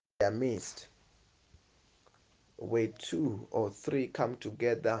their midst, where two or three come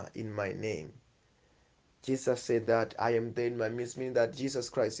together in my name. Jesus said that I am there in my midst, meaning that Jesus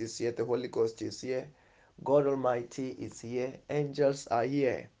Christ is here, the Holy Ghost is here, God Almighty is here, angels are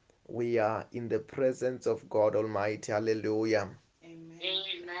here. We are in the presence of God Almighty. Hallelujah. Amen.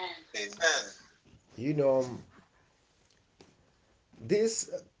 Amen. You know, this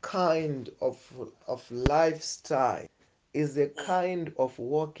kind of lifestyle is a kind of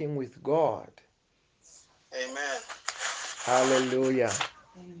walking with God. Amen. Hallelujah.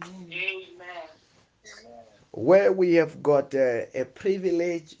 Amen. Where we have got a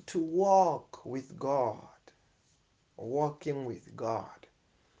privilege to walk with God, walking with God,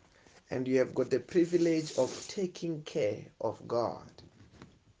 and you have got the privilege of taking care of God.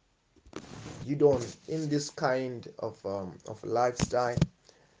 You don't, in this kind of lifestyle,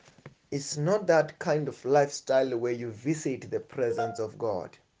 it's not that kind of lifestyle where you visit the presence of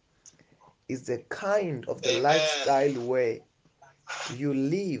God. It's the kind of the Amen. lifestyle where you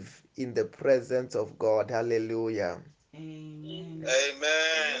live in the presence of God. Hallelujah. Amen.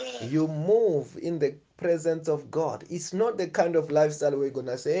 You move in the presence of God. It's not the kind of lifestyle where you're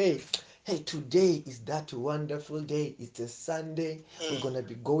gonna say, hey, today is that wonderful day. It's a Sunday. We're gonna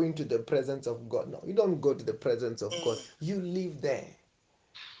be going to the presence of God. No, you don't go to the presence of God. You live there.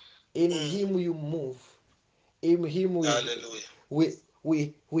 In Him you move. In Him Hallelujah.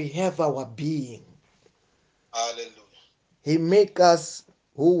 we have our being. Hallelujah. He make us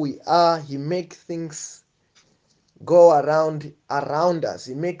who we are. He make things go around us.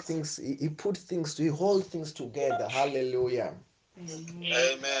 He make things. He put things. He hold things together. Hallelujah.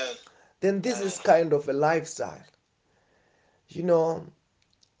 Amen. Then this is kind of a lifestyle. You know,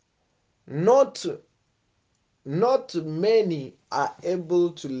 not not many are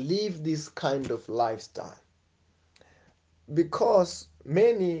able to live this kind of lifestyle because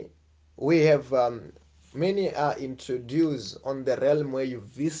we have many are introduced on the realm where you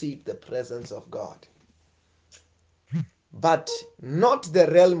visit the presence of God, but not the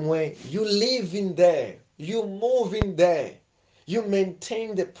realm where you live in there, you move in there, you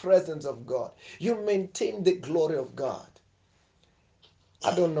maintain the presence of God, you maintain the glory of God.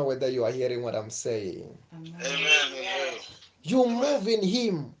 I don't know whether you are hearing what I'm saying. Amen. You Amen. move in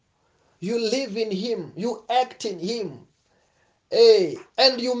Him, you live in Him, you act in Him, hey,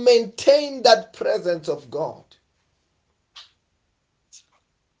 and you maintain that presence of God.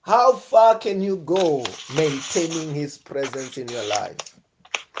 How far can you go maintaining His presence in your life?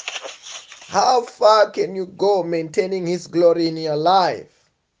 How far can you go maintaining His glory in your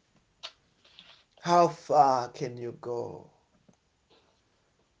life? How far can you go?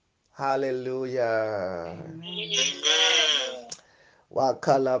 Hallelujah. Amen.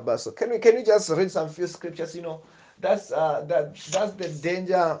 Wakalabaso. Can we just read some few scriptures? You know, that's the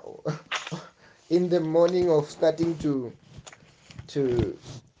danger in the morning of starting to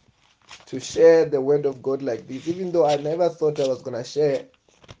to share the word of God like this. Even though I never thought I was gonna share,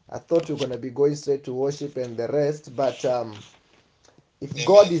 I thought we are gonna be going straight to worship and the rest. But if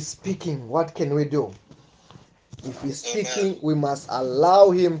God Amen. is speaking, what can we do? If He's Amen. speaking, we must allow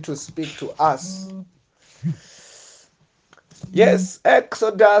Him to speak to us. Yes,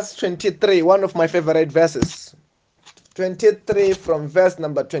 Exodus 23, one of my favorite verses. 23 from verse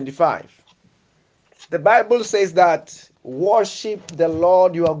number 25. The Bible says that worship the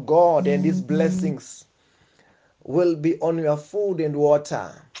Lord your God and His blessings will be on your food and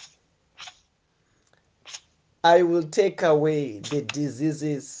water. I will take away the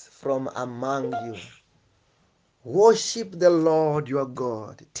diseases from among you. Worship the Lord your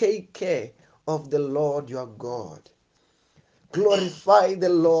God. Take care of the Lord your God. Glorify the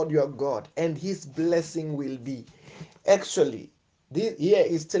Lord your God, and His blessing will be. Actually, this here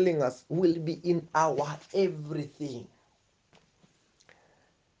is telling us will be in our everything.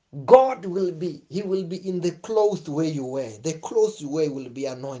 God will be, He will be in the clothes where you wear. The clothes you wear will be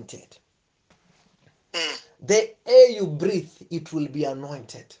anointed. The air you breathe, it will be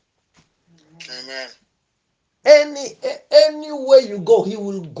anointed. Amen. Anywhere you go, He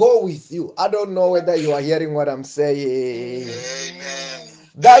will go with you. I don't know whether you are hearing what I'm saying. Amen.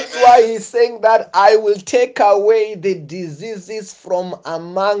 That's Amen. why He's saying that I will take away the diseases from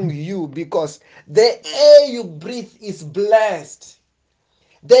among you, because the air you breathe is blessed.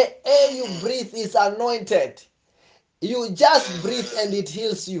 The air you breathe is anointed. You just breathe and it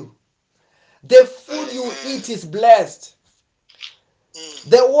heals you. The food you eat is blessed.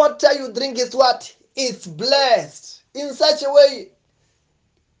 The water you drink is what? It's blessed. In such a way,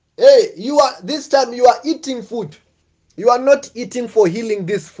 hey, you are this time you are eating food. You are not eating for healing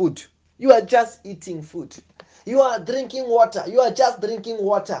this food. You are just eating food. You are drinking water. You are just drinking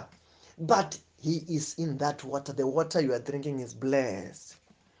water. But he is in that water. The water you are drinking is blessed.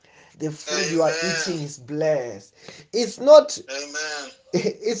 The food you are Amen. eating is blessed. It's not Amen.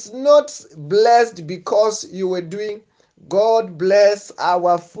 it's not blessed because you were doing God bless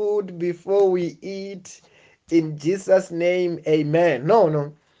our food before we eat in Jesus name. Amen. No,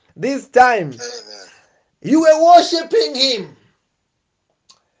 no. This time Amen. you were worshiping him.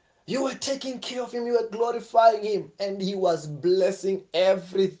 You were taking care of him, you were glorifying him, and he was blessing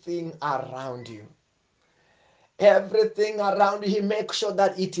everything around you. Everything around you, he makes sure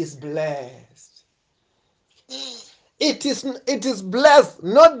that it is blessed. Mm. It is blessed,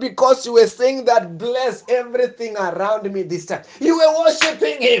 not because you were saying that bless everything around me this time. You were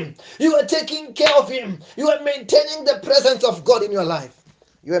worshiping him, you were taking care of him, you were maintaining the presence of God in your life,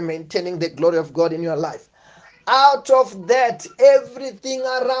 you were maintaining the glory of God in your life. Out of that, everything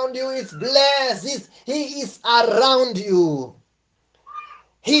around you is blessed. He is around you.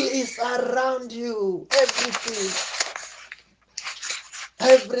 He is around you.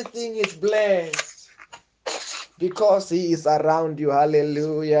 Everything is blessed because he is around you.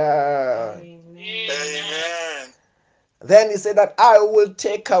 Hallelujah. Amen. Then he said that I will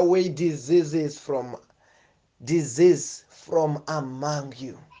take away disease from among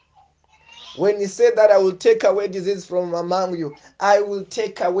you. When he said that I will take away disease from among you, I will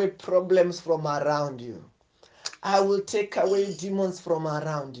take away problems from around you. I will take away demons from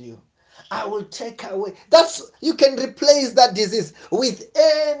around you. I will take away. That's you can replace that disease with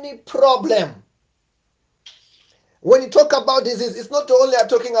any problem. When you talk about disease, it's not only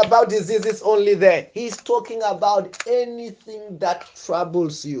talking about diseases only there. He's talking about anything that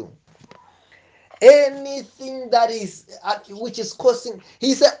troubles you. Anything that is which is causing.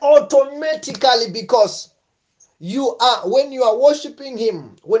 He said automatically because you are when you are worshiping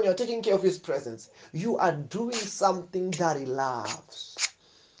him, when you're taking care of his presence, you are doing something that he loves.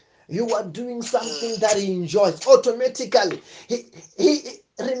 You are doing something that he enjoys automatically. He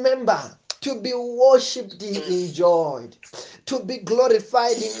remember, to be worshipped he enjoyed, to be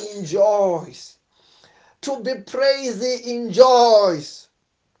glorified he enjoys, to be praised he enjoys.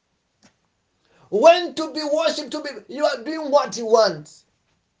 When to be worshipped, you are doing what he wants.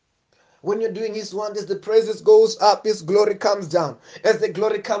 When you're doing his wonders, the praises goes up, his glory comes down. As the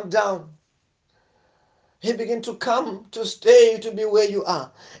glory comes down, he begin to come to stay, to be where you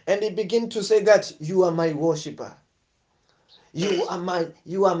are. And he begin to say that you are my worshipper. You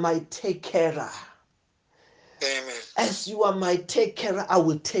are my take carer. Amen. As you are my take carer, I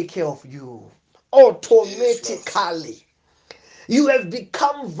will take care of you. Yes, Lord. Automatically. You have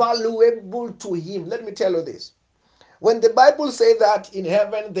become valuable to him. Let me tell you this. When the Bible says that in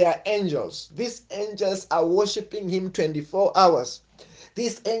heaven there are angels, these angels are worshiping him 24 hours.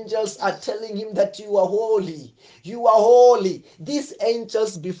 These angels are telling him that you are holy. You are holy. These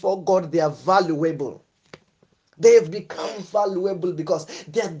angels before God, they are valuable. They have become valuable because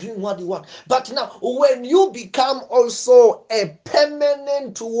they are doing what you want. But now, when you become also a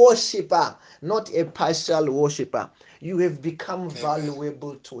permanent worshiper, not a partial worshiper, you have become Amen.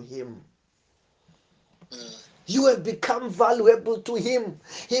 valuable to him. Mm. You have become valuable to him.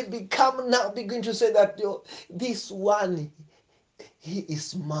 He become now begin to say that this one, he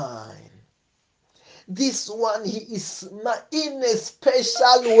is mine. This one, he is mine in a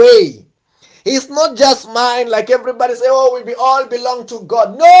special way. He's not just mine like everybody say, oh, we all belong to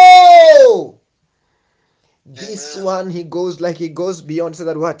God. No! This Amen. one, he goes beyond, say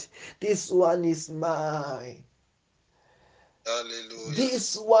that what? This one is mine. Hallelujah.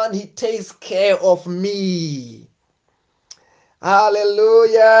 This one, he takes care of me.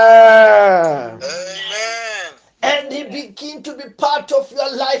 Hallelujah. Amen. And he begin to be part of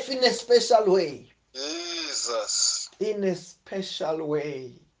your life in a special way. Jesus. In a special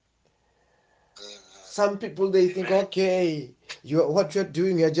way. Amen. Some people they think, okay, what you're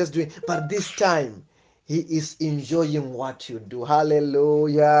doing, you're just doing. But this time, he is enjoying what you do.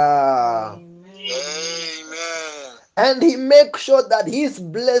 Hallelujah. Amen. And he makes sure that his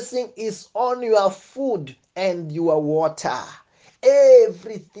blessing is on your food and your water.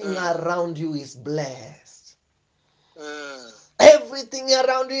 Everything Mm. around you is blessed. Mm. Everything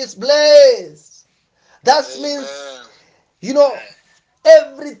around you is blessed. That means, Amen. you know,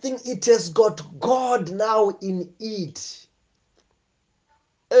 everything it has got God now in it.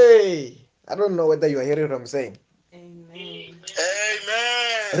 Hey, I don't know whether you are hearing what I'm saying. Amen.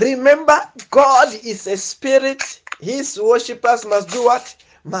 Remember, God is a spirit. His worshippers must do what?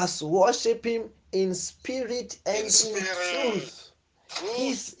 Must worship him in spirit and In in spirit. truth.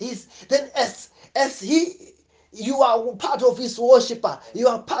 Truth. Then as he you are part of his worshipper, you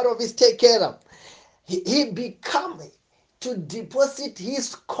are part of his take care. He become to deposit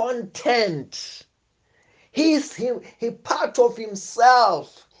his content. He part of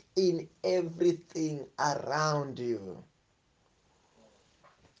himself in everything around you.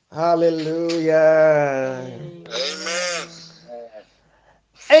 Hallelujah. Amen.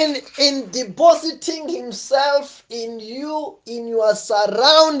 And in depositing himself in you, in your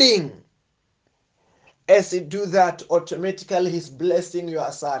surrounding, as he do that, automatically he's blessing your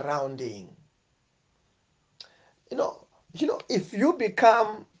surrounding. You know, if you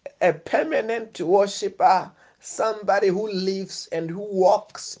become a permanent worshiper, somebody who lives and who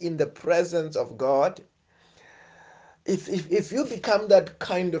walks in the presence of God, if you become that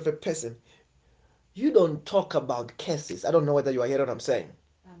kind of a person, you don't talk about cases. I don't know whether you are hearing what I'm saying.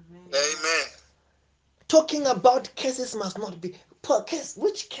 Amen. Talking about cases must not be per case.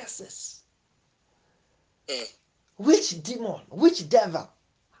 Which cases? Mm. Which demon? Which devil?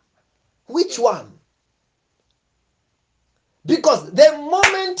 Which one? Because the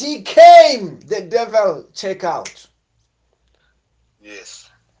moment he came, the devil check out. Yes.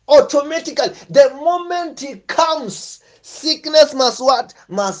 Automatically, the moment he comes, sickness must what?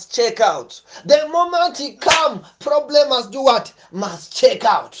 Must check out. The moment he come, problem must do what? Must check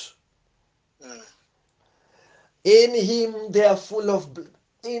out. Mm. In him they are full of.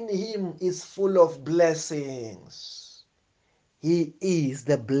 In him is full of blessings. He is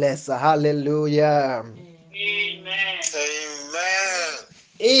the blesser. Hallelujah. Amen. Amen.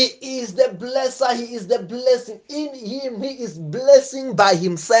 He is the blesser. He is the blessing. In him, he is blessing by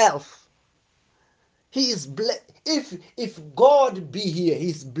himself. He is if God be here,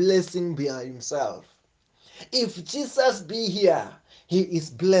 he's blessing by himself. If Jesus be here, he is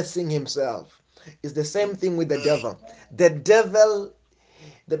blessing himself. It's the same thing with the devil. The devil,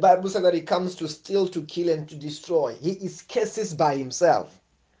 the Bible says that he comes to steal, to kill, and to destroy. He is curses by himself.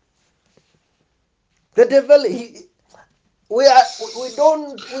 The devil, we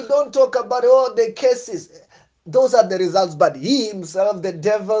don't talk about all the cases. Those are the results, but he himself, the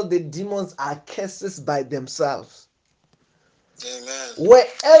devil, the demons are cases by themselves. Amen.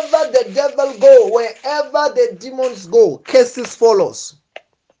 Wherever the devil go, wherever the demons go, cases follows.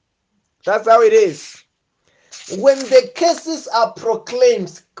 That's how it is. When the cases are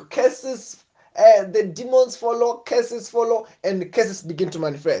proclaimed, cases, the demons follow, cases follow, and the cases begin to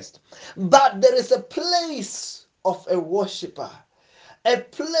manifest. But there is a place of a worshiper, a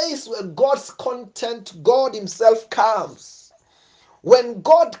place where God's content, God himself comes. When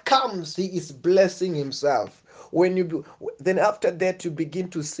God comes, he is blessing himself. When you then after that you begin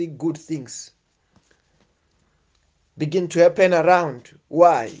to see good things begin to happen around.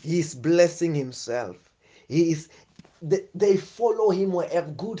 Why? He is blessing himself. He is they follow him wherever,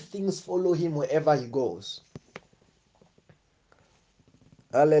 good things follow him wherever he goes.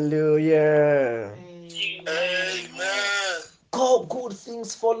 Hallelujah. Amen. God, good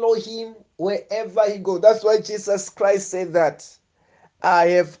things follow him wherever he goes. That's why Jesus Christ said that I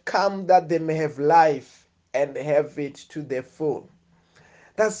have come that they may have life and have it to the full.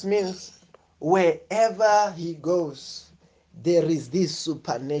 That means wherever he goes, there is this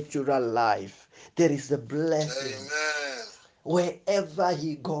supernatural life. There is a blessing Amen. wherever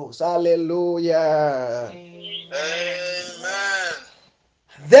he goes. Hallelujah. Amen.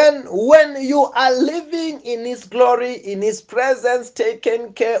 Then, when you are living in his glory, in his presence,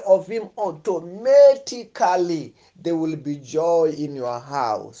 taking care of him, automatically there will be joy in your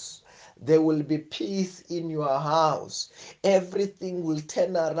house. There will be peace in your house. Everything will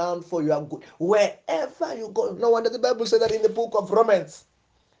turn around for your good. Wherever you go. No wonder the Bible said that in the book of Romans.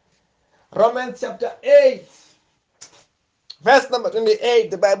 Romans chapter 8, verse number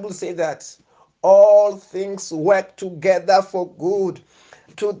 28, the Bible says that all things work together for good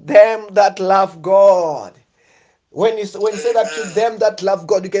to them that love God. When you say that to them that love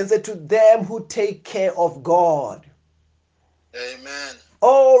God, you can say to them who take care of God. Amen.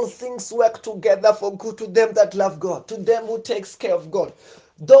 All things work together for good to them that love God, to them who takes care of God.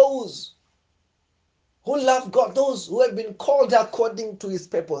 Those who love God, those who have been called according to his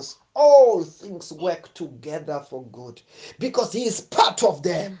purpose, all things work together for good because he is part of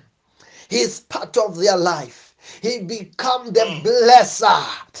them. He is part of their life. He become the blesser.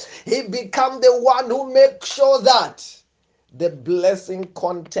 He become the one who makes sure that the blessing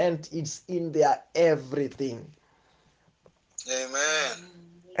content is in their everything. Amen.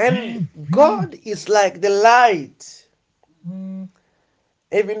 And God is like the light.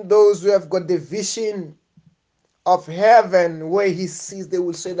 Even those who have got the vision of heaven where he sees, they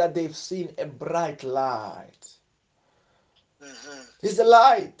will say that they've seen a bright light. Mm-hmm. He's a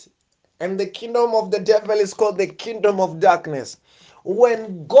light. And the kingdom of the devil is called the kingdom of darkness.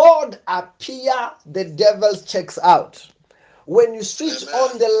 When God appear, the devil checks out. When you switch Amen.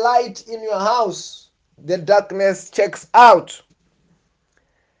 on the light in your house, the darkness checks out.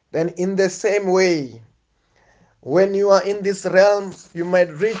 Then in the same way, when you are in this realm, you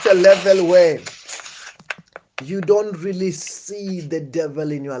might reach a level where you don't really see the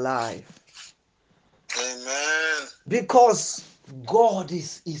devil in your life. Amen. Because God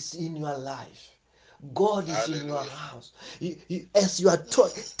is in your life. God is in your Hallelujah. house. As you are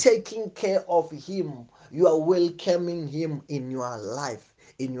taking care of Him, you are welcoming Him in your life,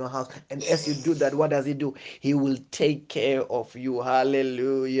 in your house. And as you do that, what does He do? He will take care of you.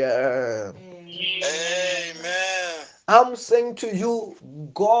 Hallelujah. Amen. I'm saying to you,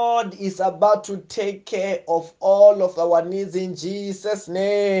 God is about to take care of all of our needs in Jesus'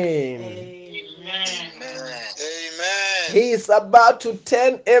 name. Amen. Amen. He is about to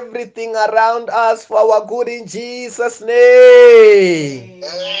turn everything around us for our good in Jesus' name.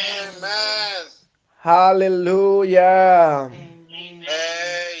 Amen. Hallelujah. Amen.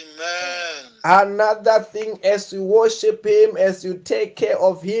 Amen. Another thing, as you worship Him, as you take care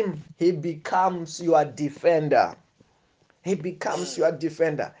of Him, He becomes your defender. He becomes your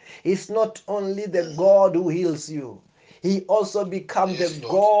defender. He's not only the God who heals you, He also becomes Yes, the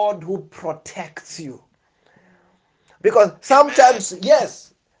Lord. God who protects you. Because sometimes,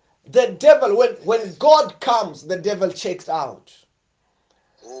 yes, the devil, when God comes, the devil checks out.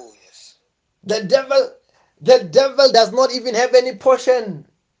 Oh, yes. The devil does not even have any portion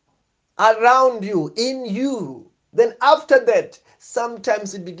around you, in you. Then after that,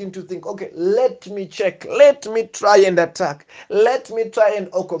 sometimes you begin to think, okay, let me check, let me try and attack, let me try and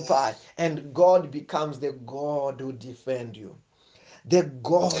occupy. And God becomes the God who defends you, the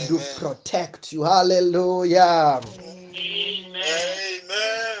God who Amen. protects you. Hallelujah. Amen.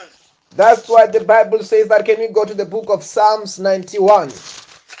 That's why the Bible says that. Can we go to the book of Psalms 91?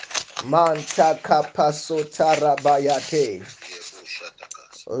 Mantakapasotarabayate.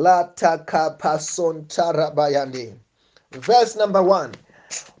 Latakapasontarabaya. Verse number 1.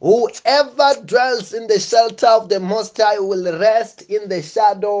 Whoever dwells in the shelter of the Most High will rest in the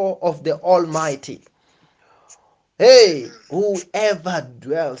shadow of the Almighty. Hey, whoever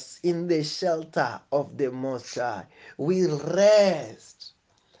dwells in the shelter of the Most High will rest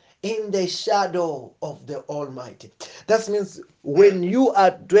in the shadow of the Almighty. That means when you are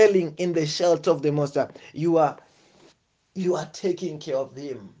dwelling in the shelter of the Most High, you are taking care of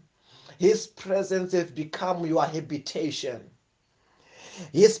Him. His presence has become your habitation.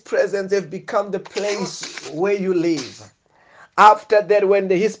 His presence has become the place where you live. After that,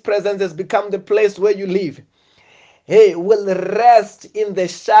 when His presence has become the place where you live, He will rest in the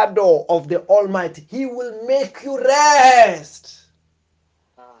shadow of the Almighty. He will make you rest.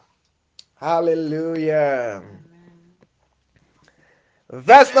 Hallelujah.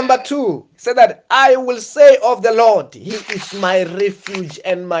 Verse number 2 said that I will say of the Lord, He is my refuge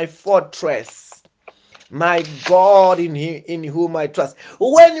and my fortress, my God in whom I trust.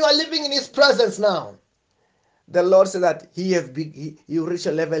 When you are living in His presence now, the Lord said that you reach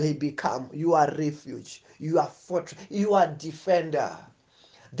a level He become. You are refuge, you are fortress, you are defender.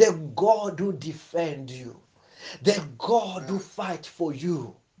 The God who defend you, the God who fight for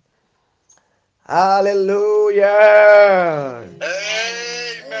you. Hallelujah. Amen.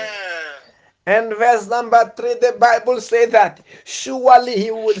 And verse number 3, the Bible says that surely He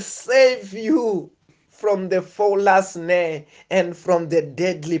will save you from the fowler's snare and from the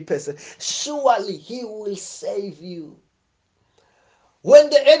deadly pestilence. Surely He will save you. When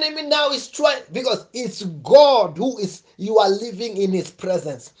the enemy now is trying, because it's God who is, you are living in His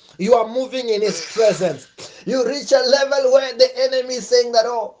presence. You are moving in His presence. You reach a level where the enemy is saying that,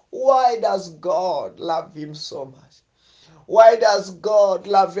 oh, why does God love him so much? Why does God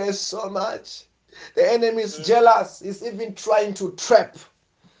love us so much? The enemy is jealous. He's even trying to trap.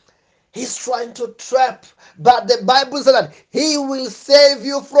 He's trying to trap. But the Bible says that He will save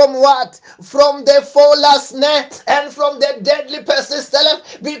you from what? From the fowler's snare and from the deadly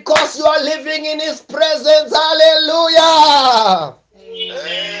pestilence, because you are living in His presence. Hallelujah.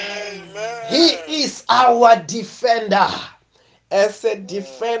 He Amen. is our defender. As a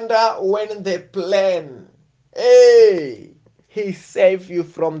defender, when they plan, hey, He saves you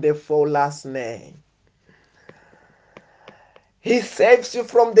from the fowler's snare. He saves you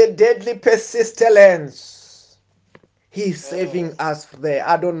from the deadly pestilence. He's saving us there.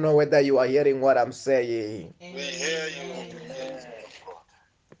 I don't know whether you are hearing what I'm saying. We hear you. Yes, of God.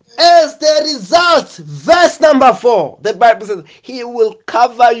 As the result, verse number 4, the Bible says, He will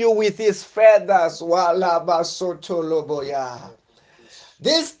cover you with His feathers. Walabasotoloboya.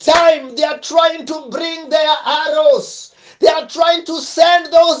 This time they are trying to bring their arrows. They are trying to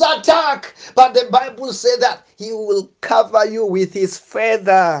send those attacks, but the Bible says that he will cover you with his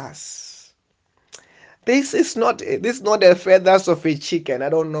feathers. This is not the feathers of a chicken. I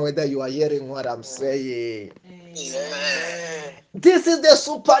don't know whether you are hearing what I'm saying. Amen. This is the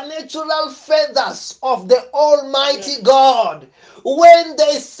supernatural feathers of the Almighty God. When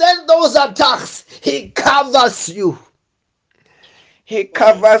they send those attacks, he covers you. He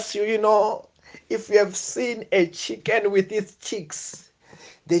covers you, If you have seen a chicken with its chicks,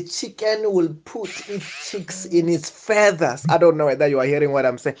 the chicken will put its chicks in its feathers. I don't know whether you are hearing what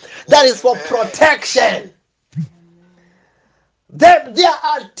I'm saying. That is for protection. They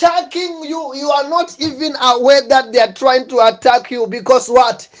are attacking you. You are not even aware that they are trying to attack you because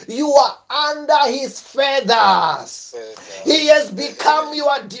what? You are under his feathers. He has become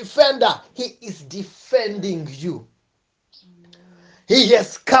your defender. He is defending you. He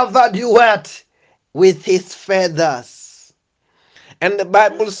has covered you what? With his feathers. And the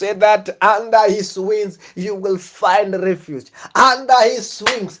Bible said that under his wings you will find refuge. Under his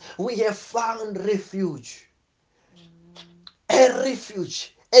wings we have found refuge. A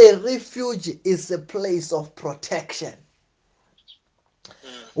refuge. A refuge is a place of protection.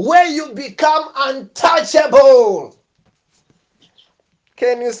 Where you become untouchable.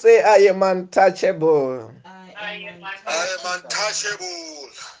 Can you say, I am untouchable? I am I am untouchable. untouchable.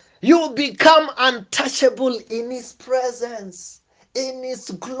 You become untouchable in his presence, in his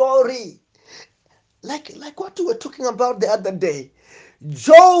glory. Like what we were talking about the other day.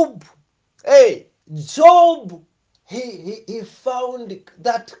 Job, Job, he found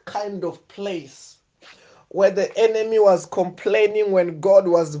that kind of place where the enemy was complaining when God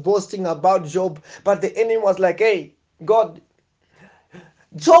was boasting about Job, but the enemy was like, hey, God,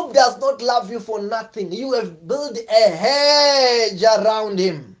 Job does not love you for nothing. You have built a hedge around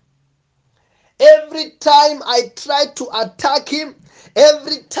him. Every time I try to attack him,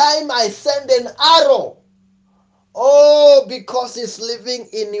 every time I send an arrow, because he's living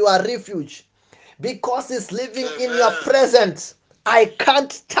in your refuge, because he's living in your presence, I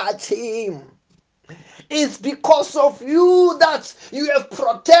can't touch him. It's because of you that you have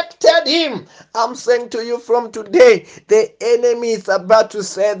protected him. I'm saying to you from today, the enemy is about to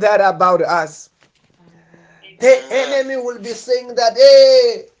say that about us. The enemy will be saying that,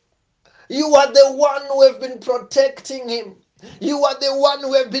 hey, you are the one who have been protecting him. You are the one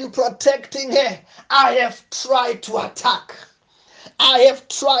who have been protecting her. I have tried to attack. I have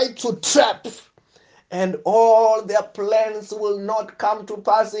tried to trap. And all their plans will not come to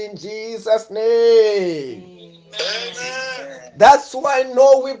pass in Jesus' name. Amen. That's why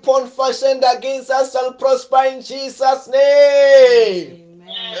no weapon fashioned against us shall prosper in Jesus' name.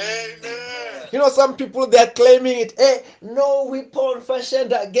 Amen. Some people, they're claiming it. Hey, no weapon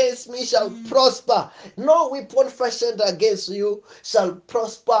fashioned against me shall prosper. No weapon fashioned against you shall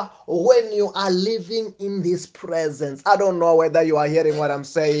prosper when you are living in his presence. I don't know whether you are hearing what I'm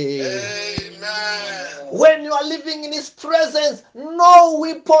saying. Amen. When you are living in his presence, no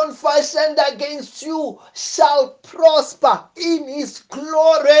weapon fashioned against you shall prosper in his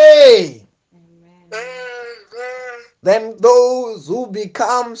glory. Amen. Then those who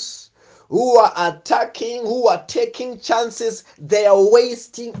are attacking, who are taking chances, they are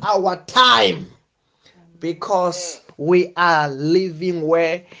wasting our time because we are living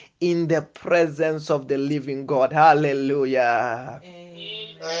where? In the presence of the living God. Hallelujah.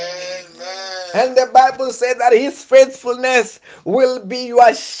 Amen. And the Bible says that his faithfulness will be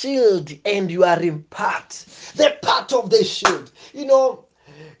your shield and your rampart. The part of the shield. When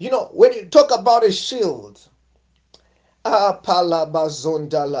you talk about a shield, a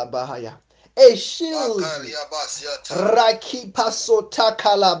shield,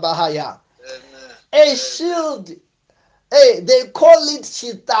 rakipasotakalabahaya. Amen. A shield, they call it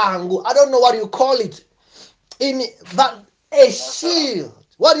chitangu. I don't know what you call it. But a shield.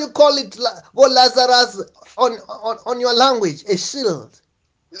 What do you call it, Lazarus, on your language? A shield.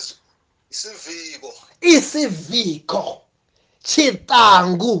 Isiviko. Isiviko.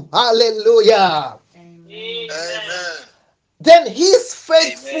 Chitangu. Hallelujah. Amen. Then his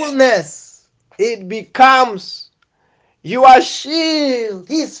faithfulness, it becomes your shield.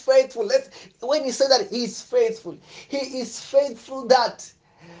 He's faithful. When he said that he's faithful, he is faithful that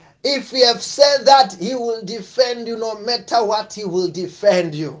if he have said that he will defend you, no matter what, he will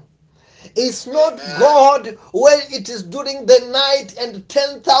defend you. It's not God when it is during the night and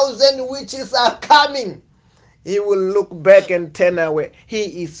 10,000 witches are coming. He will look back and turn away.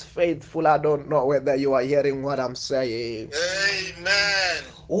 He is faithful. I don't know whether you are hearing what I'm saying. Amen.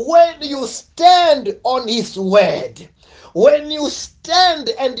 When you stand on his word, when you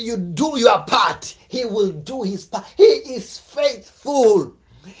stand and you do your part, He will do his part. He is faithful.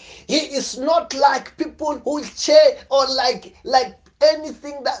 He is not like people who change, or like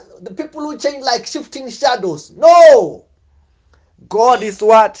anything that the people who change, like shifting shadows. No, God is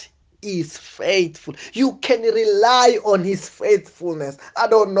what? Is faithful. You can rely on his faithfulness. I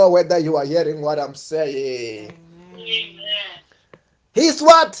don't know whether you are hearing what I'm saying. Amen. He's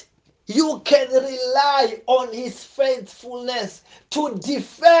what? You can rely on his faithfulness to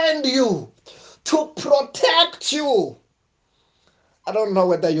defend you, to protect you. I don't know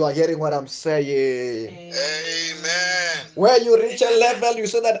whether you are hearing what I'm saying. Amen. Where you reach a level, you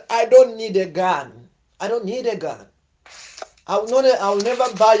say that I don't need a gun. I don't need a gun. I'll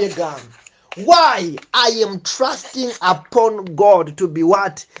never buy a gun. Why? I am trusting upon God to be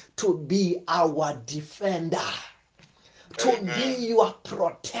what? To be our defender, to Amen. be your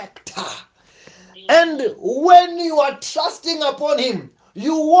protector. And Amen. when you are trusting upon him,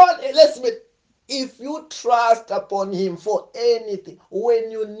 you want, let's admit, if you trust upon him for anything, when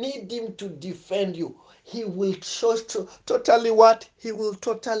you need him to defend you, he will totally what? He will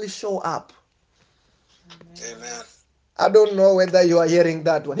totally show up. Amen. I don't know whether you are hearing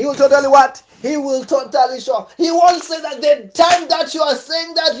that one. He will totally what? He will totally show up. He won't say that the time that you are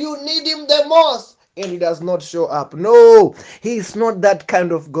saying that you need him the most and he does not show up. No, he is not that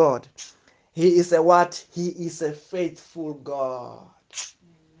kind of God. He is a what? He is a faithful God.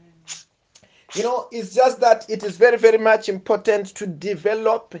 It's just that it is very, very much important to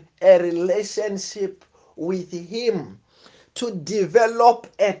develop a relationship with him, to develop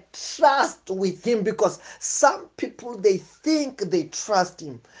a trust with him, because some people, they think they trust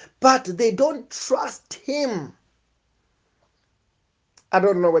him, but they don't trust him. I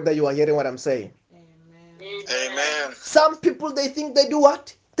don't know whether you are hearing what I'm saying. Amen. Some people, they think they do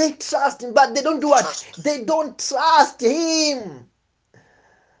what? They trust him, but they don't do what? They don't trust him.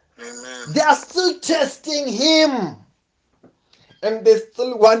 Amen. They are still testing him, and they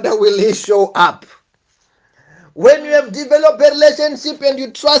still wonder, will he show up? When you have developed a relationship and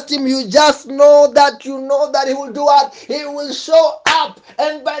you trust him, you just know that he will do what? He will show up.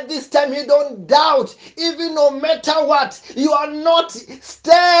 And by this time, you don't doubt. Even no matter what, you are not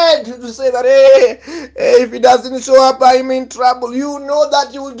scared to say that, hey, if he doesn't show up, I'm in trouble. You know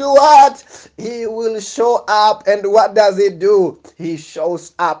that he will do what? He will show up. And what does he do? He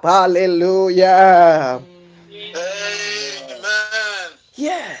shows up. Hallelujah. Amen.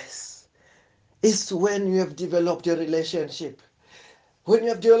 Yes. It's when you have developed a relationship. When you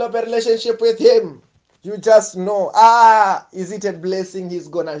have developed a relationship with him, you just know, is it a blessing? He's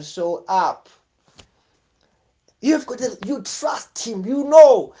gonna show up. You trust him. You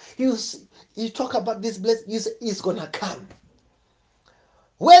know, you talk about this blessing. You say he's gonna come.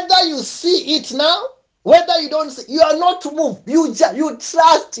 Whether you see it now, whether you don't see, you are not moved. You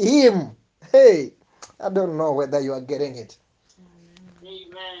trust him. Hey, I don't know whether you are getting it.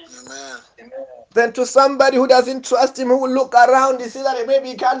 Amen. Amen. Then to somebody who doesn't trust him, who will look around, you see that maybe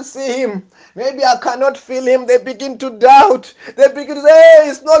he can't see him, maybe I cannot feel him, they begin to doubt. They begin to say, hey,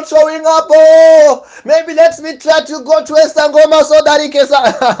 he's not showing up. Oh, maybe let me try to go to Esangoma so that he can.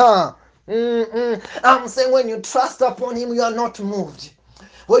 I'm saying, when you trust upon him, you are not moved.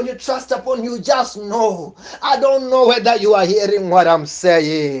 When you trust upon you, just know. I don't know whether you are hearing what I'm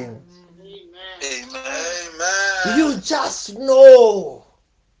saying. Amen. Amen. You just know.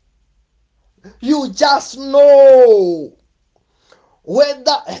 You just know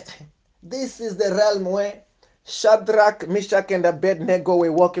whether this is the realm where Shadrach, Meshach, and Abednego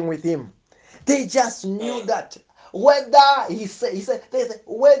were walking with him. They just knew that whether they say,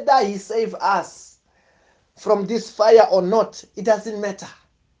 whether he save us from this fire or not, it doesn't matter.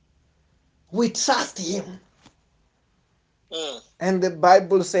 We trust him. And the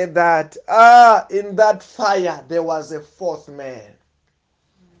Bible said that in that fire there was a fourth man.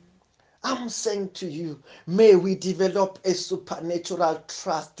 I'm saying to you, may we develop a supernatural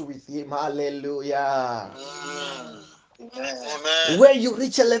trust with him. Hallelujah. Amen. Where you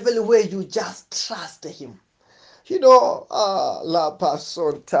reach a level where you just trust him. La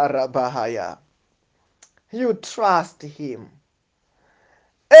Pason Tarabahaya. You trust him.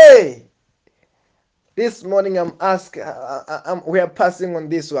 Hey, this morning I'm asking, we are passing on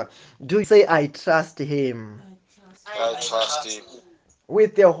this one. Do you say, I trust him I I trust trust him him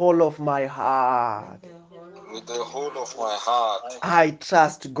with the whole of my heart? with the whole of my heart. I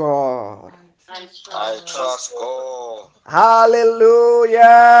trust God. I I trust God. trust God. Hallelujah.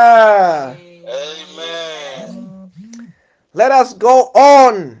 Amen. Let us go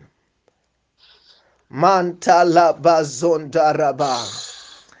on. Mantala bazondaraba.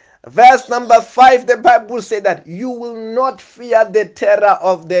 Verse number 5, the Bible said that you will not fear the terror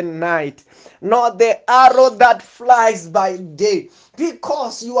of the night, nor the arrow that flies by day,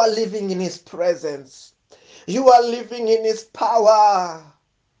 because you are living in His presence. You are living in His power.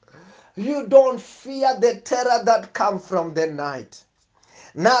 You don't fear the terror that comes from the night.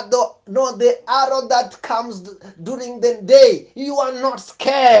 Not the arrow that comes during the day. You are not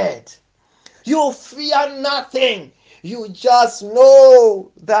scared. You fear nothing. You just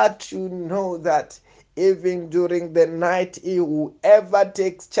know that even during the night, whoever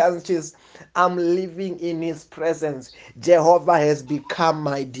takes chances, I'm living in His presence. Jehovah has become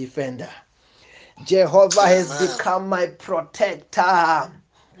my defender. Jehovah has Amen. become my protector. Amen.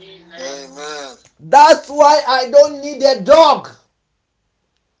 That's why I don't need a dog.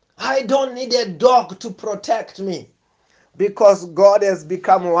 I don't need a dog to protect me, because God has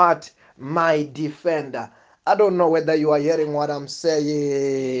become what? My defender. I don't know whether you are hearing what I'm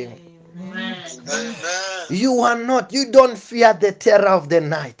saying. Amen. You don't fear the terror of the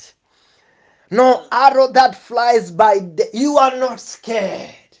night. No arrow that flies by day. You are not scared.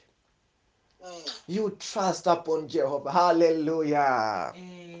 You trust upon Jehovah. Hallelujah.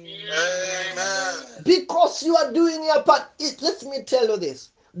 Amen. Because you are doing your part. Let me tell you this.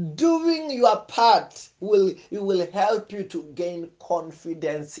 Doing your part will help you to gain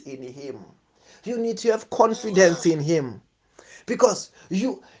confidence in Him. You need to have confidence in Him. Because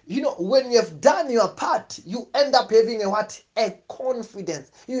when you have done your part, you end up having a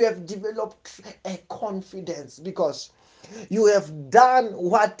confidence. You have developed a confidence because you have done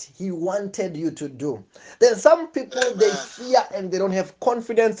what He wanted you to do. Then some people, they fear and they don't have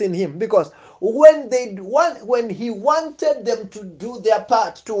confidence in Him, because when He wanted them to do their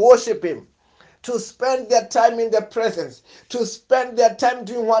part, to worship Him, to spend their time in the presence, to spend their time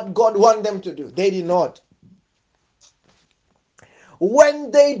doing what God wanted them to do, they did not. When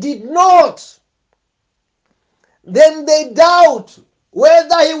they did not, then they doubt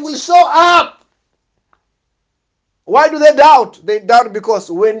whether He will show up. Why do they doubt? They doubt because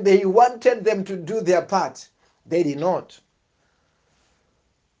when He wanted them to do their part, they did not.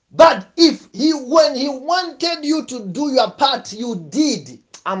 But when He wanted you to do your part, you did.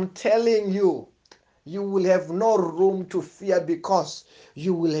 I'm telling you, you will have no room to fear, because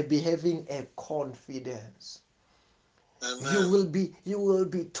you will be having a confidence. You will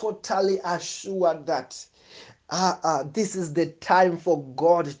be totally assured that this is the time for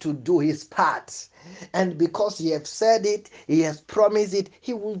God to do His part. And because He has said it, He has promised it,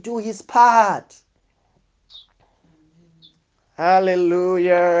 He will do His part.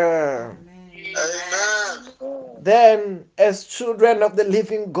 Hallelujah. Amen. Then, as children of the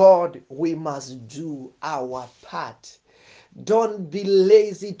living God, we must do our part. Don't be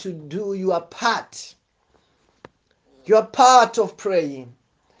lazy to do your part. Your part of praying.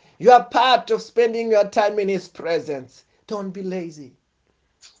 Your part of spending your time in His presence. Don't be lazy.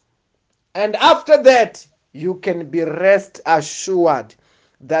 And after that, you can be rest assured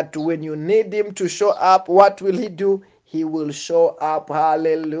that when you need Him to show up, what will He do? He will show up.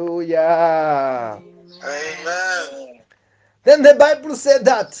 Hallelujah. Amen. Then the Bible said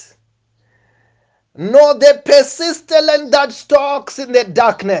that, nor the pestilence that stalks in the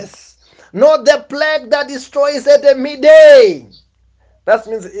darkness, nor the plague that destroys at the midday. That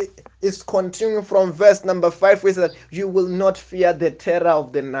means it's continuing from verse number 5, where it says that you will not fear the terror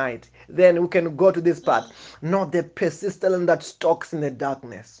of the night. Then we can go to this part. Not the pestilence that stalks in the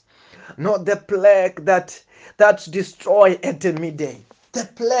darkness, not the plague that destroy at the midday. The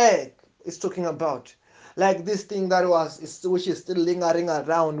plague is talking about, like this thing which is still lingering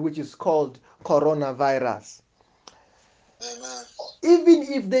around, which is called coronavirus. Amen. Even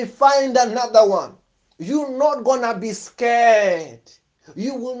if they find another one, you're not gonna be scared.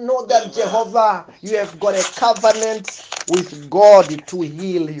 You will know that Amen. Jehovah, you have got a covenant with God to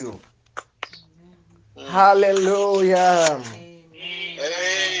heal you. Hallelujah.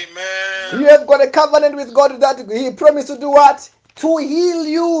 Amen. You have got a covenant with God that He promised to do what? To heal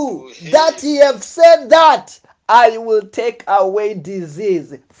you. To heal. That He have said that I will take away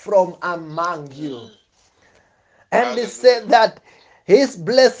disease from among you. And He said that His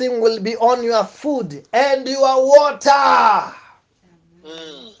blessing will be on your food and your water.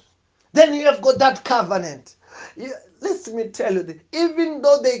 Then you have got that covenant. Let me tell you this. Even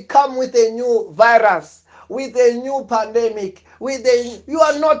though they come with a new virus, with a new pandemic,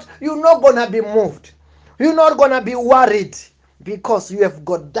 you're not gonna be moved. You're not gonna be worried, because you have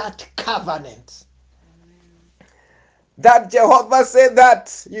got that covenant. That Jehovah said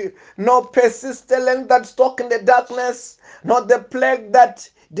that no pestilence that stalk in the darkness, not the plague that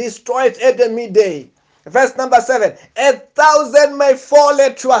destroys at the midday. Verse number 7. 1,000 may fall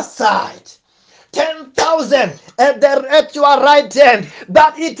at your side, 10,000 at your right hand,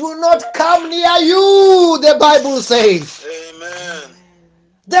 but it will not come near you, the Bible says. Amen.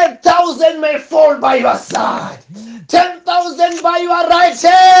 10,000 may fall by your side, 10,000 by your right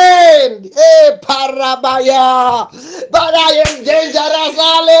hand. Hey, parabaya. But I am dangerous.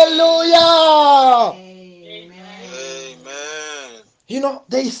 Hallelujah. Amen. You know,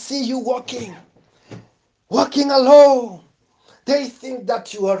 they see you walking alone. They think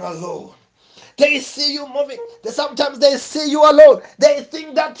that you are alone. They see you moving. Sometimes they see you alone. They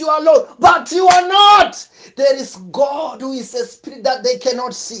think that you are alone, but you are not. There is God who is a spirit that they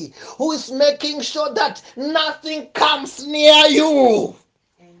cannot see, who is making sure that nothing comes near you.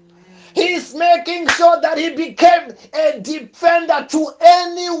 He is making sure that he became a defender to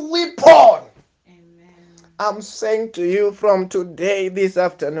any weapon. I'm saying to you from today, this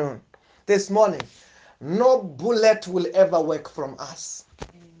afternoon, this morning, no bullet will ever work from us.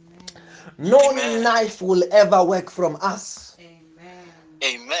 No Amen. knife will ever work from us.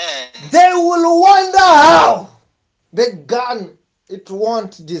 Amen. They will wonder how the gun, it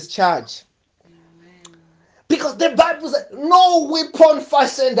won't discharge. Because the Bible says, no weapon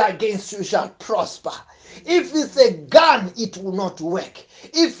fashioned against you shall prosper. If it's a gun, it will not work.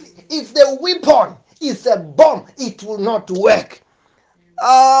 If the weapon is a bomb, it will not work.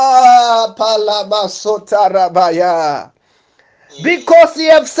 Ah, Palabasotarabaya. Because he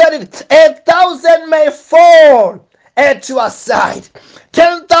have said it, 1,000 may fall at your side,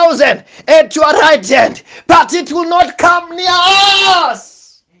 10,000 at your right hand, but it will not come near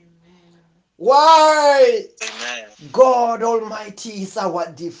us. Why? Amen. God Almighty is our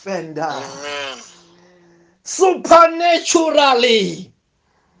defender. Amen. Supernaturally.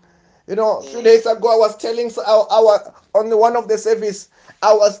 You know, a few days ago I was telling our on one of the service,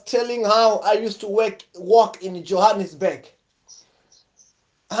 I was telling how I used to walk in Johannesburg.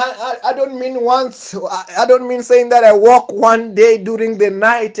 I don't mean once. I don't mean saying that I walk one day during the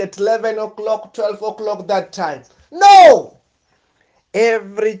night at 11 o'clock, 12 o'clock that time. No!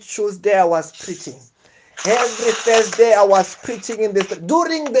 Every Tuesday I was preaching. Every Thursday I was preaching in this.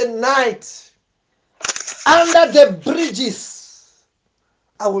 During the night, under the bridges,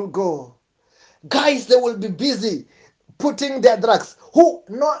 I will go. Guys, they will be busy putting their drugs.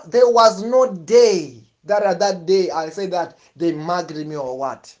 There was no day that day I say that they mugged me or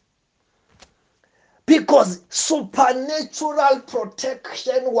what. Because supernatural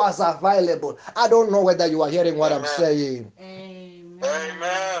protection was available. I don't know whether you are hearing what I'm saying.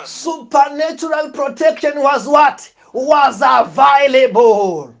 Amen. Supernatural protection was what? Was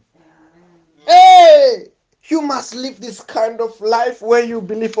available. Hey! You must live this kind of life where you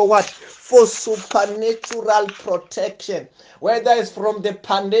believe for what? For supernatural protection. Whether it's from the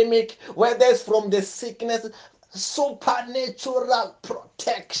pandemic, whether it's from the sickness, supernatural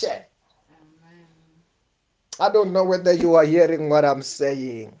protection. I don't know whether you are hearing what I'm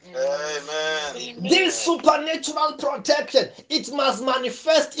saying. Amen. This supernatural protection, it must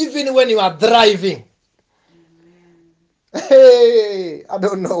manifest even when you are driving. Hey, I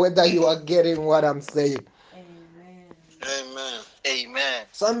don't know whether you are getting what I'm saying. Amen. Amen.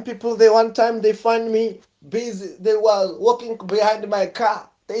 Some people, one time they find me busy. They were walking behind my car.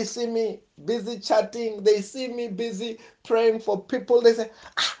 They see me busy chatting. They see me busy praying for people. They say,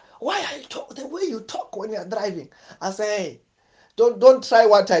 why are you talk the way you talk when you're driving? I say, hey, don't try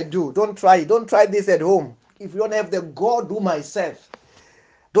what I do. Don't try this at home. If you don't have the God who myself,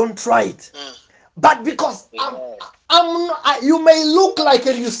 don't try it. But because you may look like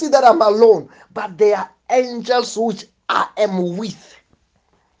and you see that I'm alone, but there are angels which I am with.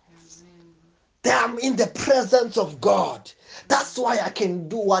 They am in the presence of God. That's why I can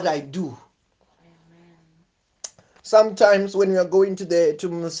do what I do. Sometimes when you are going to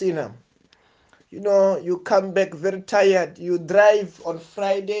Musina, you come back very tired. You drive on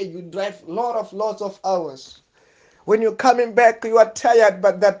Friday, you drive lots of hours. When you're coming back, you are tired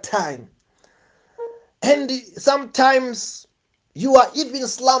by that time. And sometimes you are even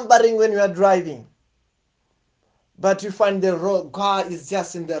slumbering when you are driving. But you find the road, God is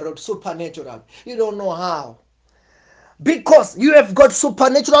just in the road, supernatural. You don't know how. Because you have got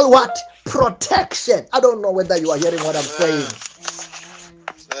supernatural what? Protection. I don't know whether you are hearing what I'm saying.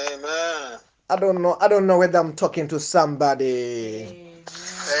 Amen. I don't know whether I'm talking to somebody.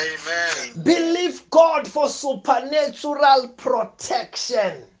 Amen. Believe God for supernatural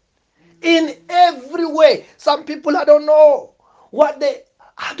protection in every way. Some people, I don't know what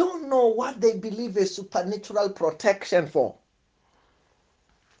they believe is supernatural protection for.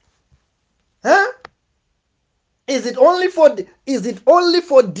 Huh? Is it only for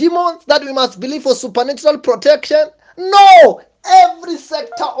demons that we must believe for supernatural protection? No! Every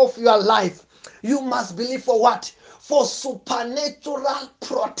sector of your life, you must believe for what? For supernatural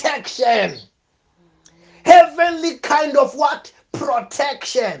protection. Heavenly kind of what?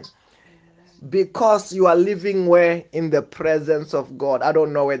 Protection. Because you are living where? In the presence of God. I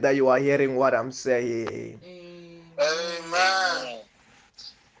don't know whether you are hearing what I'm saying. Amen.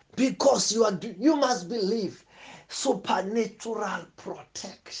 Because you must believe supernatural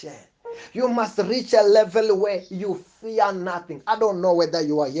protection. You must reach a level where you fear nothing. I don't know whether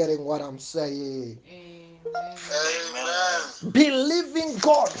you are hearing what I'm saying. Amen. Believing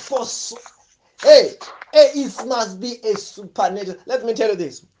God for it must be a supernatural. Let me tell you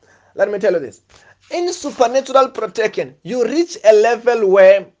this. In supernatural protection, you reach a level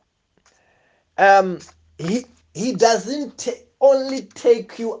where um he doesn't only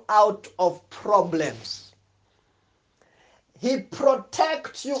take you out of problems. He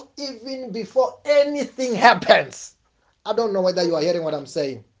protects you even before anything happens. I don't know whether you are hearing what I'm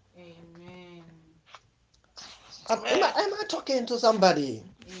saying. Amen. Am I talking to somebody?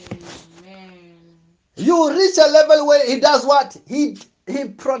 Amen. You reach a level where he does what? He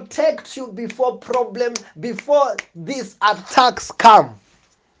protects you before before these attacks come.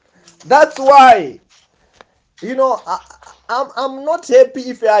 That's why, I'm not happy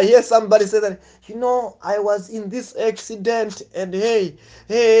if I hear somebody say that, I was in this accident and hey,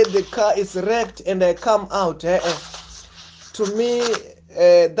 the car is wrecked and I come out. To me,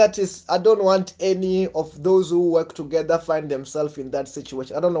 that is, I don't want any of those who work together find themselves in that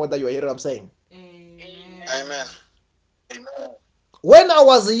situation. I don't know whether you hear what I'm saying. Amen. Amen. When I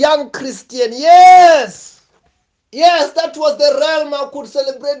was a young Christian, yes, that was the realm I could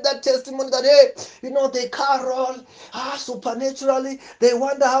celebrate that testimony that, hey, the car roll, supernaturally, they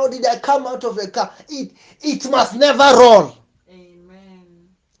wonder how did I come out of the car. It must never roll. Amen.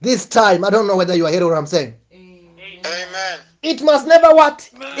 This time, I don't know whether you are hearing what I'm saying. Amen. It must never what?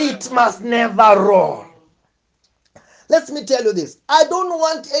 Amen. It must never roll. Let me tell you this. I don't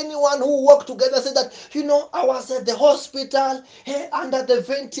want anyone who work together say that, I was at the hospital, under the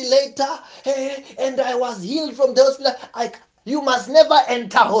ventilator, and I was healed from the hospital. You must never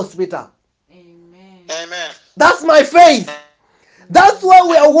enter hospital. Amen. Amen. That's my faith. That's why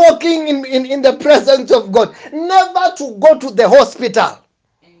we are walking in the presence of God. Never to go to the hospital.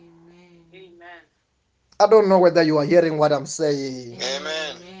 Amen. Amen. I don't know whether you are hearing what I'm saying.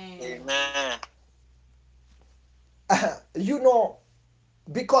 Amen. Amen.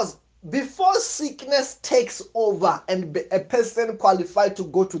 Because before sickness takes over and a person qualified to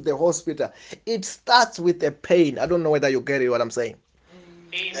go to the hospital, it starts with a pain. I don't know whether you get it what I'm saying.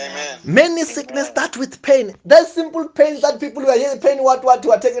 Amen. Many sickness start with pain. That simple pain that people were hearing, pain what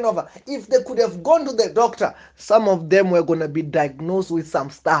you are taking over. If they could have gone to the doctor, some of them were going to be diagnosed with some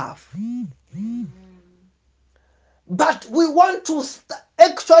stuff. But we want to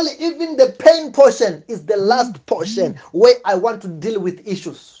actually, even the pain portion is the last portion where I want to deal with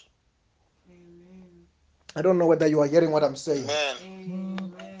issues. I don't know whether you are hearing what I'm saying.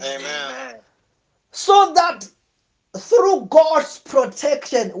 Amen. Amen. So that through God's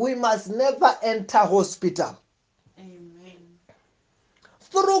protection, we must never enter hospital. Amen.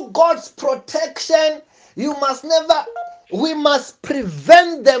 Through God's protection, we must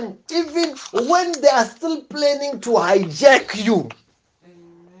prevent them even when they are still planning to hijack you.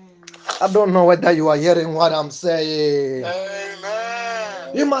 I don't know whether you are hearing what I'm saying.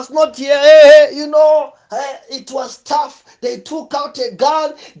 Amen. You must not hear, it was tough. They took out a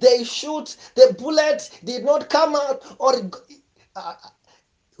gun, they shoot, the bullet did not come out, or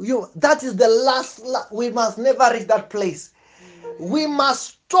that is the last. We must never reach that place. We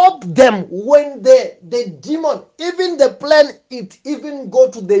must stop them when the demon, even the plan, it even go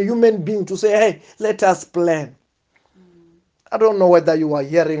to the human being to say, hey, let us plan. I don't know whether you are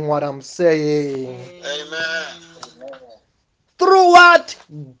hearing what I'm saying. Amen. Through what?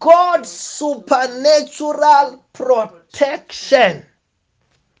 God's supernatural protection.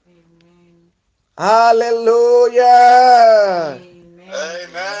 Hallelujah.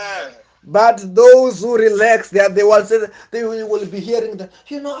 Amen. But those who relax, they are the ones that they will be hearing that.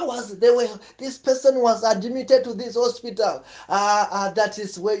 This person was admitted to this hospital. That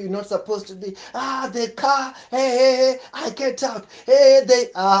is where you're not supposed to be. The car. Hey, I get out. Hey,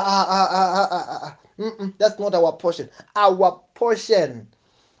 they. That's not our portion. Our portion.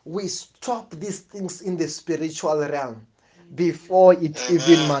 We stop these things in the spiritual realm before it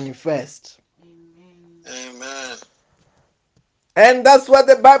even manifests. Amen. And that's what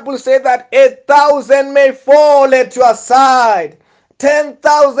the Bible says, that 1,000 may fall at your side,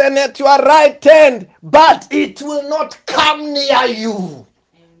 10,000 at your right hand, but it will not come near you.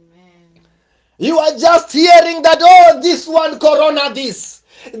 Amen. You are just hearing that, oh, this one, corona, this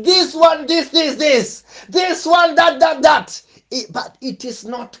one, this one, that. But it is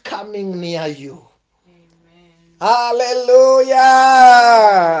not coming near you. Amen. Hallelujah.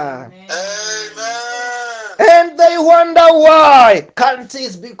 Amen. And they wonder why. Can't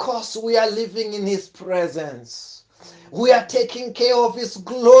it? Because we are living in his presence. We are taking care of his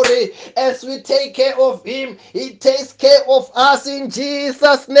glory. As we take care of him, he takes care of us in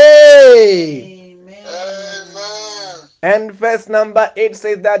Jesus' name. Amen. Amen. And verse number 8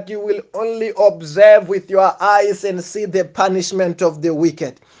 says that you will only observe with your eyes and see the punishment of the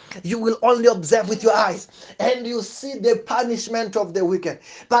wicked. You will only observe with your eyes and you see the punishment of the wicked.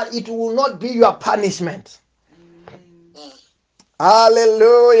 But it will not be your punishment. Amen.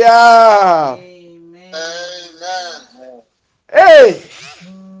 Hallelujah. Amen. Amen. Hey.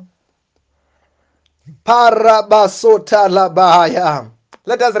 Parabasota labaya.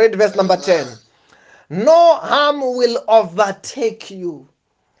 Let us read verse number 10. No harm will overtake you.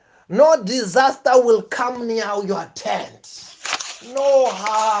 No disaster will come near your tent. No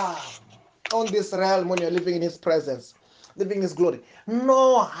harm on this realm when you're living in his presence, living in his glory.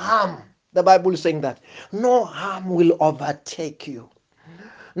 No harm. The Bible is saying that. No harm will overtake you.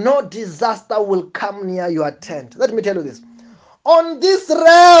 No disaster will come near your tent. Let me tell you this. On this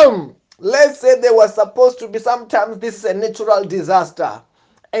realm, let's say there was supposed to be, sometimes this is a natural disaster.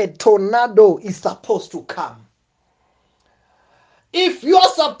 A tornado is supposed to come. If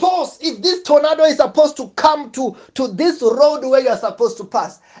this tornado is supposed to come to this road where you are supposed to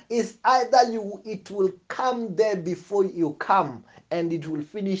pass, it's either it will come there before you come and it will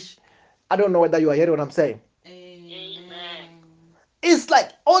finish. I don't know whether you are hearing what I'm saying. Amen. It's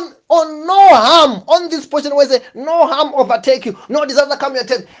like on no harm on this portion where say no harm overtake you, no disaster come your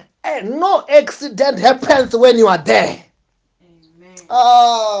tent, and no accident happens when you are there. Amen.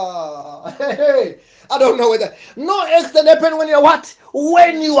 Hey, I don't know whether no accident happen when you're what?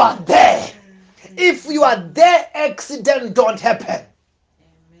 When you are there. If you are there, accident don't happen.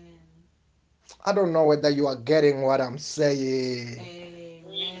 Amen. I don't know whether you are getting what I'm saying. Amen.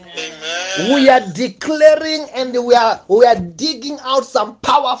 We are declaring and we are digging out some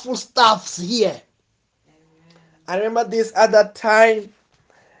powerful stuffs here. I remember this other time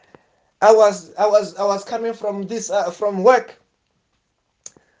I was coming from from work.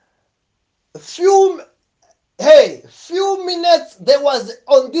 Few minutes there was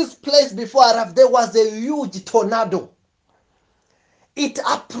on this place before I arrived, there was a huge tornado. It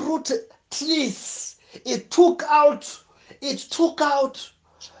uprooted trees. It took out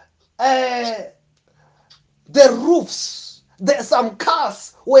uh, the roofs. Some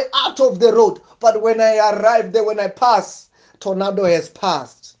cars were out of the road. But when I arrived there, when I passed, tornado has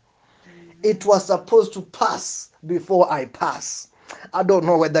passed. It was supposed to pass before I pass. I don't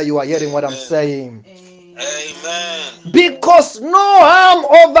know whether you are hearing what I'm saying. Amen. Because no harm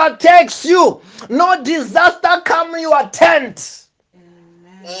overtakes you, no disaster come your tent.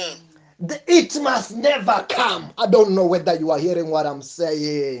 Amen. It must never come. I don't know whether you are hearing what I'm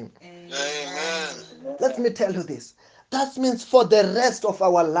saying. Amen. Let me tell you this. That means for the rest of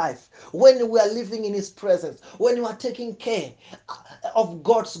our life, when we are living in his presence, when you are taking care of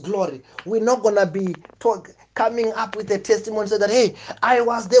God's glory, we're not gonna be coming up with a testimony so that hey, I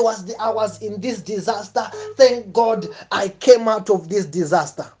was in this disaster. Thank God I came out of this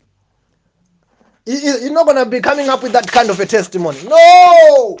disaster. You're not gonna be coming up with that kind of a testimony.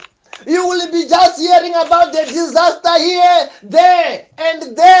 No! You will be just hearing about the disaster here, there,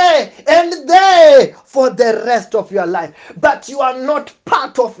 and there, and there for the rest of your life. But you are not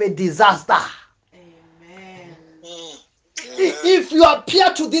part of a disaster. Amen. If you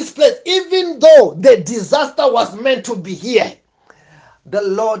appear to this place, even though the disaster was meant to be here, the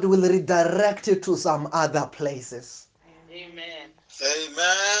Lord will redirect you to some other places. Amen.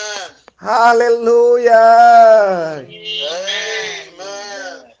 Amen. Hallelujah. Amen.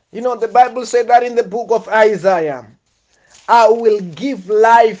 You know, the Bible said that in the book of Isaiah. I will give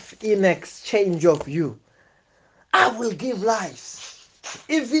life in exchange of you. I will give life.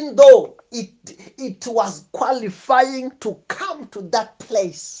 Even though it was qualifying to come to that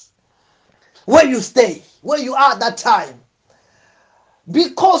place where you stay, where you are at that time.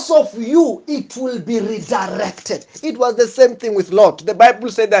 Because of you, it will be redirected. It was the same thing with Lot. The Bible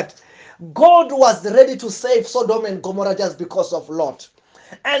said that God was ready to save Sodom and Gomorrah just because of Lot.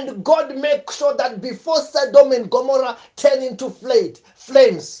 And God made sure that before Sodom and Gomorrah turned into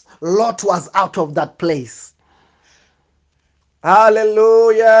flames, Lot was out of that place.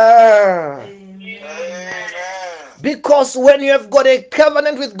 Hallelujah. Amen. Because when you have got a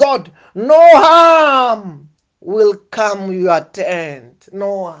covenant with God, no harm will come your tent.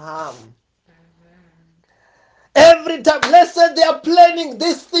 No harm. Every time, let's say they are planning,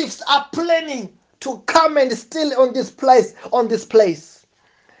 these thieves are planning to come and steal on this place.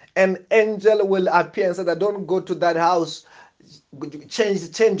 An angel will appear and say that don't go to that house,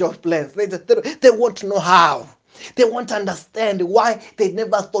 change of plans. They want to know how. They want to understand why they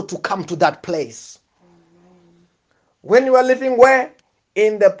never thought to come to that place. When you are living where?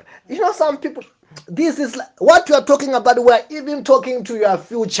 In the, some people, this is what you are talking about. We are even talking to your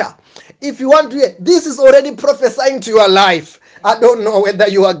future. If you want to hear, this is already prophesying to your life. I don't know whether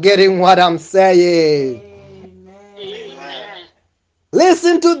you are getting what I'm saying. Amen.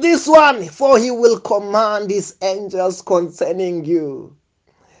 Listen to this one. For he will command his angels concerning you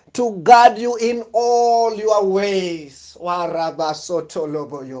to guard you in all your ways.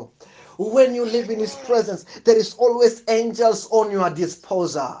 When you live in his presence, there is always angels on your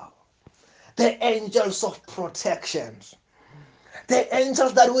disposal. The angels of protection. The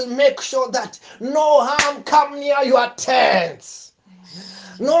angels that will make sure that no harm come near your tents.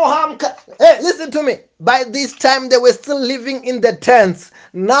 No harm. Hey, listen to me. By this time, they were still living in the tents.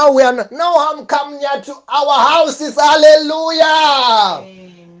 Now we are no harm come near to our houses. Hallelujah.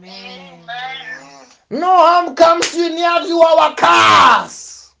 Amen. No harm comes near to our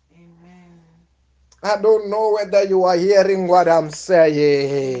cars. Amen. I don't know whether you are hearing what I'm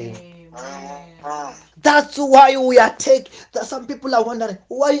saying. Amen. That's why we are some people are wondering,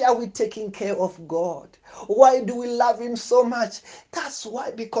 why are we taking care of God? Why do we love him so much? That's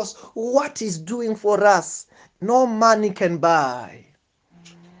why, because what he's doing for us, no money can buy.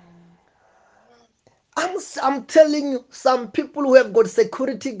 I'm telling you, some people who have got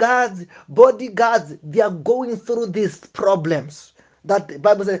security guards, bodyguards, they are going through these problems that the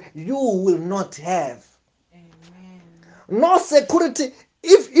Bible says you will not have. Amen. No security.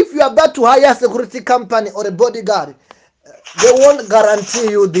 If you are about to hire a security company or a bodyguard, they won't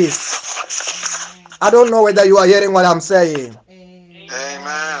guarantee you this. I don't know whether you are hearing what I'm saying. Amen.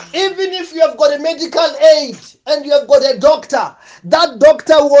 Even if you have got a medical aid and you have got a doctor, that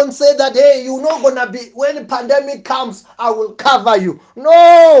doctor won't say that, hey, you're not going to be, when the pandemic comes, I will cover you.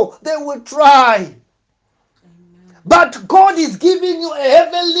 No, they will try. But God is giving you a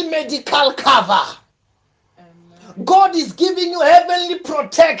heavenly medical cover. Amen. God is giving you heavenly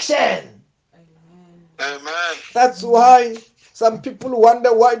protection. Amen. That's why some people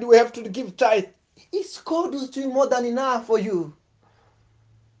wonder, why do we have to give tithe? It's God who's doing more than enough for you.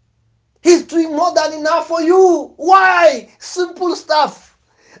 He's doing more than enough for you. Why? Simple stuff.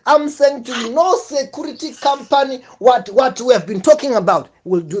 I'm saying to you, no security company, what we have been talking about,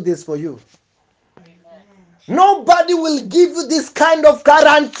 will do this for you. Nobody will give you this kind of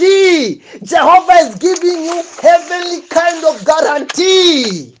guarantee. Jehovah is giving you heavenly kind of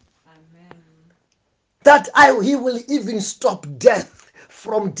guarantee. That he will even stop death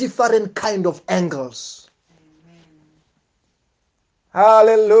from different kind of angles.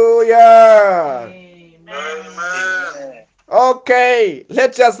 Hallelujah. Amen. Okay,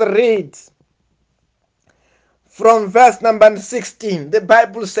 let's just read from verse number 16. The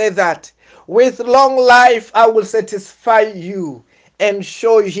Bible says that with long life I will satisfy you and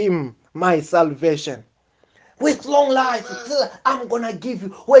show him my salvation. With long life, I'm gonna give you,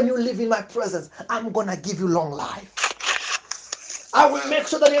 when you live in my presence, I'm gonna give you long life. I will make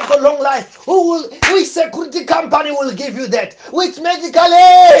sure that you've got long life. Which security company will give you that? Which medical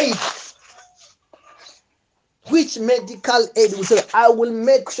aid? Which medical aid will say, I will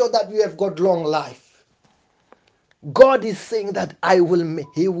make sure that you have got long life. God is saying that he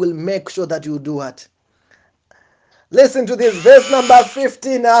will make sure that you do what? Listen to this, verse number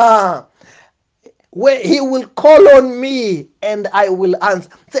 15. Where he will call on me and I will answer.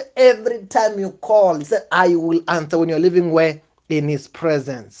 So every time you call, he said, I will answer. When you're living where? In his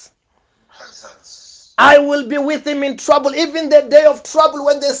presence. I will be with him in trouble. Even the day of trouble,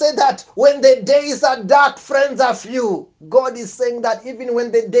 when they say that, when the days are dark, friends are few. God is saying that even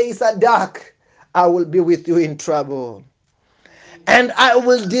when the days are dark, I will be with you in trouble. And I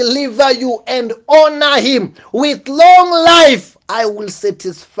will deliver you and honor him with long life. I will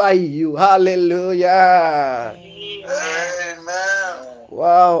satisfy you. Hallelujah. Amen.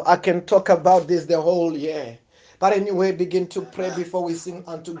 Wow, I can talk about this the whole year. But anyway, begin to pray before we sing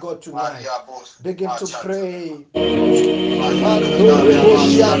unto God tonight. Begin to pray.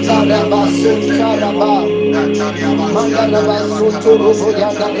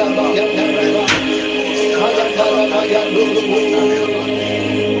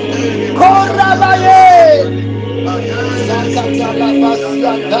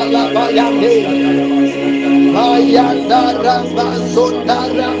 Mayanda ramba zonda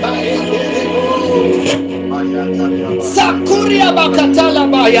ramba Sakuria bakatala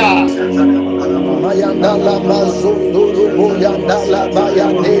baya. Mayanda la mazunduru boyanda la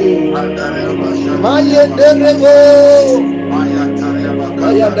bayande. Mayende rebo.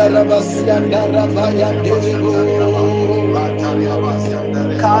 Mayanda rabasianda rabayande rebo.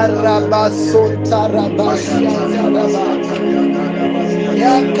 Karabasonta rabasianda raba.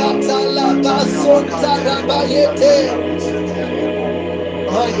 Yakatala basonta rabayete.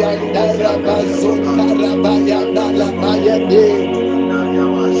 Mayanda rabazonta rabayanda la bayande.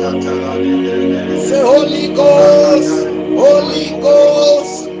 Say Holy Ghost, Holy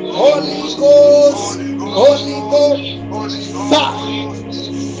Ghost, Holy Ghost, Holy Ghost,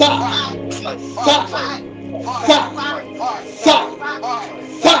 fire, fire, fire, fire, fire,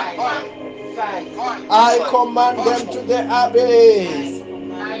 fire. I command them to the abyss.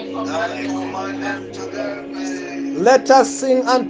 Let us sing unto